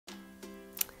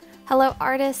Hello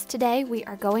artists, today we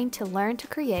are going to learn to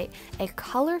create a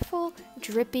colorful,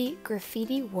 drippy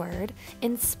graffiti word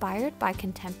inspired by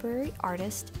contemporary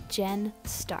artist Jen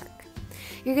Stark.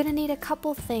 You're going to need a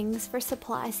couple things for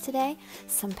supplies today: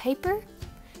 some paper,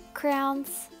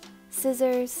 crayons,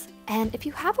 scissors, and if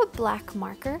you have a black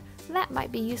marker, that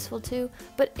might be useful too,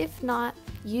 but if not,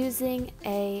 using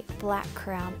a black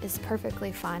crayon is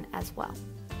perfectly fine as well.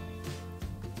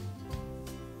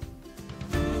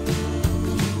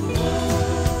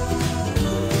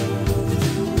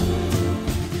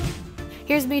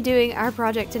 Here's me doing our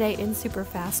project today in super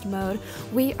fast mode.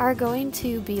 We are going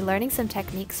to be learning some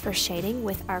techniques for shading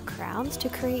with our crayons to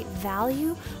create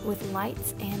value with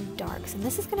lights and darks. And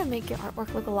this is going to make your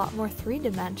artwork look a lot more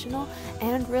three-dimensional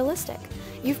and realistic.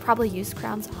 You've probably used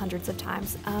crayons hundreds of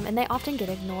times, and they often get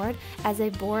ignored as a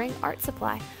boring art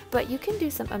supply. But you can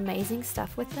do some amazing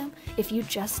stuff with them if you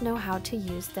just know how to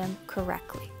use them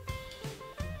correctly.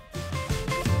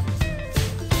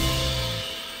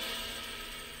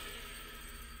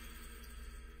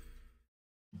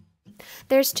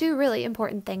 There's two really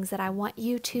important things that I want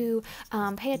you to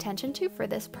pay attention to for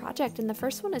this project, and the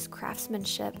first one is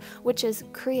craftsmanship, which is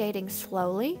creating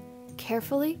slowly,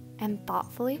 carefully, and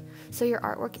thoughtfully so your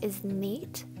artwork is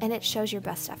neat and it shows your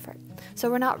best effort.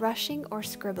 So we're not rushing or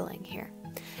scribbling here.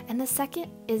 And the second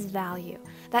is value.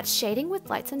 That's shading with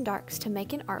lights and darks to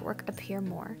make an artwork appear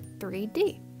more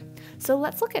 3D. So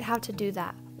let's look at how to do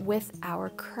that with our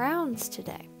crayons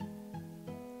today.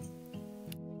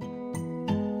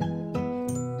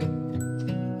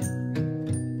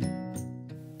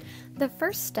 The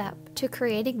first step to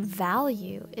creating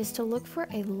value is to look for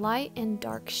a light and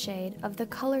dark shade of the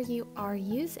color you are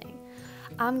using.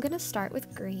 I'm going to start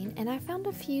with green, and I found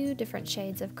a few different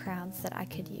shades of crayons that I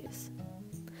could use.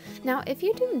 Now, if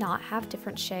you do not have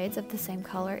different shades of the same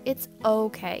color, it's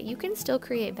okay. You can still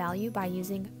create value by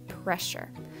using pressure.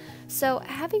 So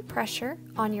heavy pressure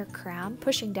on your crayon,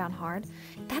 pushing down hard,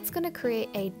 that's going to create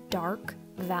a dark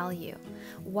value,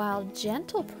 while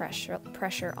gentle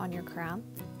pressure on your crayon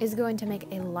is going to make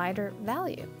a lighter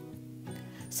value.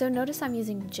 So notice I'm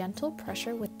using gentle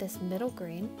pressure with this middle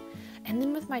green, and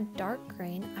then with my dark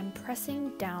green, I'm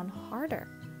pressing down harder.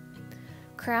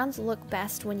 Crayons look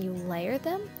best when you layer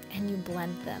them and you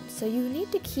blend them. So you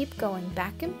need to keep going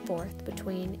back and forth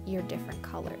between your different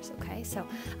colors, okay? So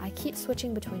I keep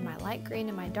switching between my light green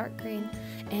and my dark green,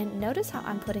 and notice how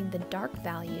I'm putting the dark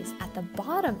values at the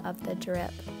bottom of the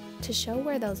drip to show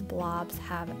where those blobs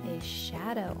have a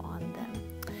shadow on them.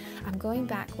 I'm going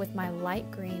back with my light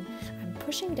green, I'm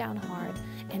pushing down hard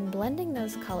and blending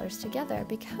those colors together,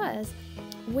 because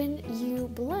when you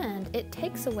blend, it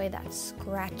takes away that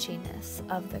scratchiness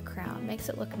of the crayon, makes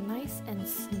it look nice and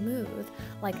smooth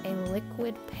like a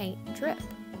liquid paint drip.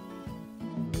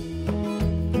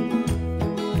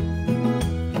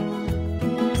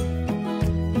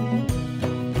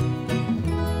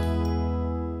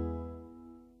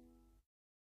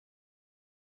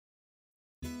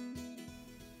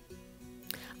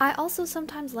 I also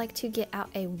sometimes like to get out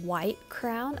a white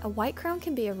crayon. A white crayon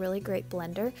can be a really great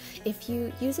blender if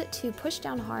you use it to push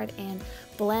down hard and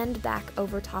blend back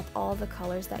over top all the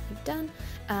colors that you've done.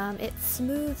 It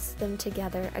smooths them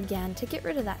together again to get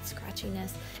rid of that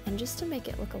scratchiness and just to make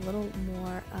it look a little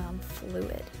more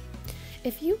fluid.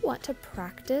 If you want to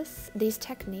practice these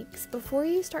techniques before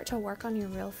you start to work on your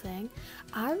real thing,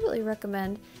 I really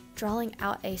recommend drawing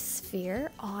out a sphere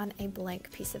on a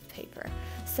blank piece of paper.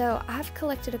 So I've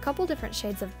collected a couple different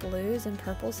shades of blues and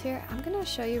purples here. I'm going to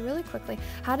show you really quickly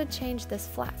how to change this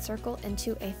flat circle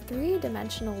into a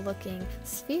three-dimensional looking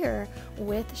sphere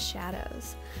with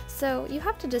shadows. So you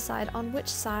have to decide on which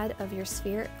side of your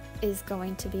sphere is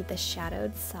going to be the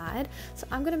shadowed side. So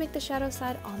I'm going to make the shadow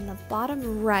side on the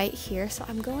bottom right here. So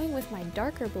I'm going with my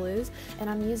darker blues, and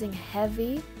I'm using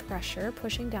heavy pressure,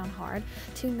 pushing down hard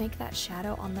to make that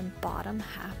shadow on the bottom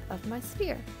half of my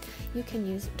sphere. You can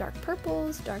use dark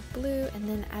purples, dark blue, and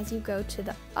then as you go to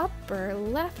the upper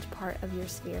left part of your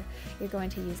sphere, you're going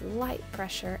to use light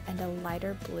pressure and a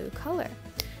lighter blue color.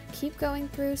 Keep going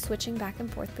through, switching back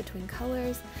and forth between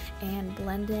colors and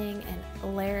blending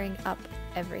and layering up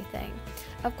everything.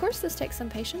 Of course, this takes some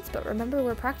patience, but remember,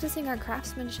 we're practicing our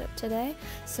craftsmanship today,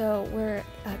 so we're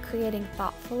creating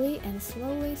thoughtfully and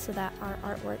slowly so that our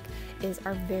artwork is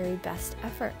our very best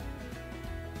effort.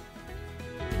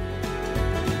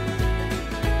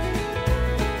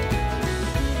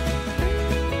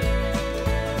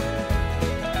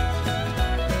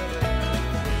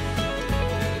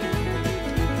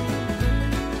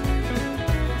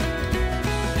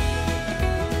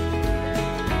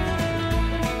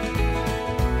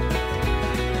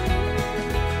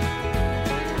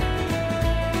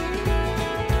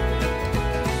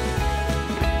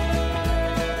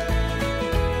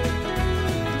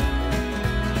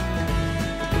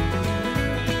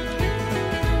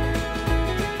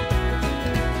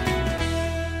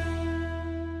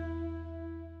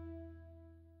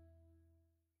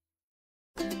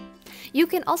 You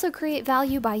can also create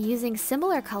value by using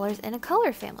similar colors in a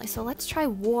color family. So let's try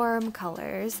warm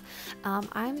colors.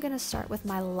 I'm going to start with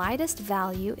my lightest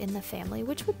value in the family,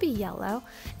 which would be yellow,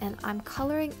 and I'm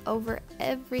coloring over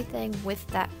everything with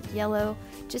that yellow,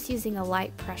 just using a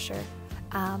light pressure,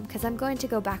 because I'm going to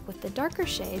go back with the darker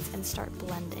shades and start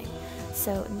blending.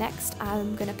 So next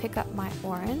I'm going to pick up my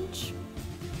orange,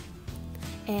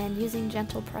 and using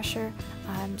gentle pressure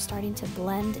I'm starting to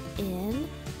blend in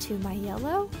to my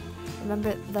yellow.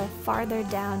 Remember, the farther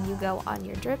down you go on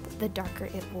your drip, the darker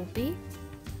it will be.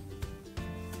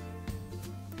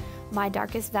 My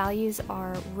darkest values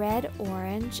are red,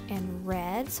 orange, and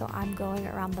red, so I'm going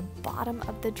around the bottom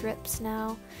of the drips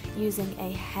now using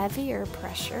a heavier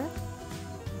pressure.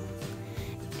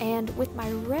 And with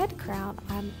my red crown,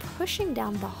 I'm pushing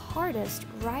down the hardest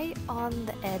right on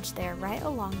the edge there, right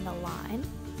along the line,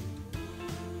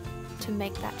 to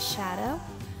make that shadow.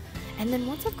 And then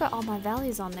once I've got all my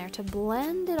values on there, to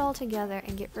blend it all together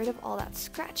and get rid of all that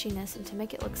scratchiness and to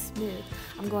make it look smooth,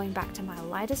 I'm going back to my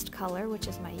lightest color, which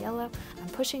is my yellow. I'm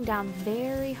pushing down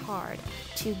very hard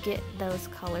to get those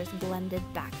colors blended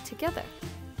back together.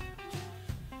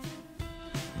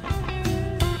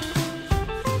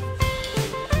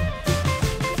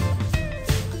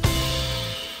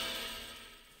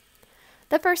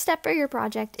 The first step for your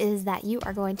project is that you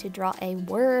are going to draw a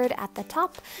word at the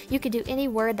top. You could do any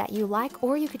word that you like,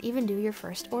 or you could even do your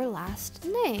first or last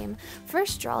name.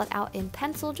 First, draw it out in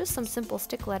pencil, just some simple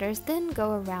stick letters, then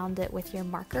go around it with your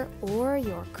marker or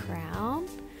your crown.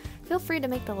 Feel free to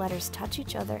make the letters touch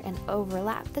each other and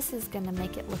overlap. This is going to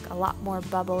make it look a lot more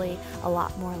bubbly, a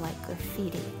lot more like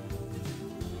graffiti.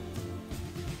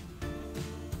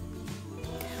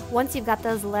 Once you've got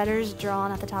those letters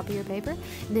drawn at the top of your paper,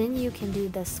 then you can do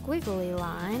the squiggly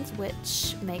lines,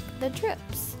 which make the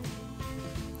drips.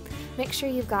 Make sure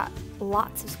you've got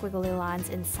lots of squiggly lines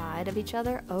inside of each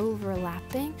other,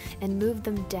 overlapping, and move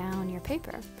them down your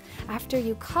paper. After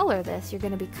you color this, you're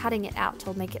going to be cutting it out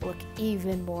to make it look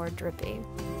even more drippy.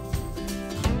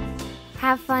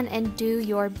 Have fun and do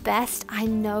your best. I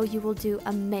know you will do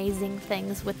amazing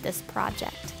things with this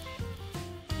project.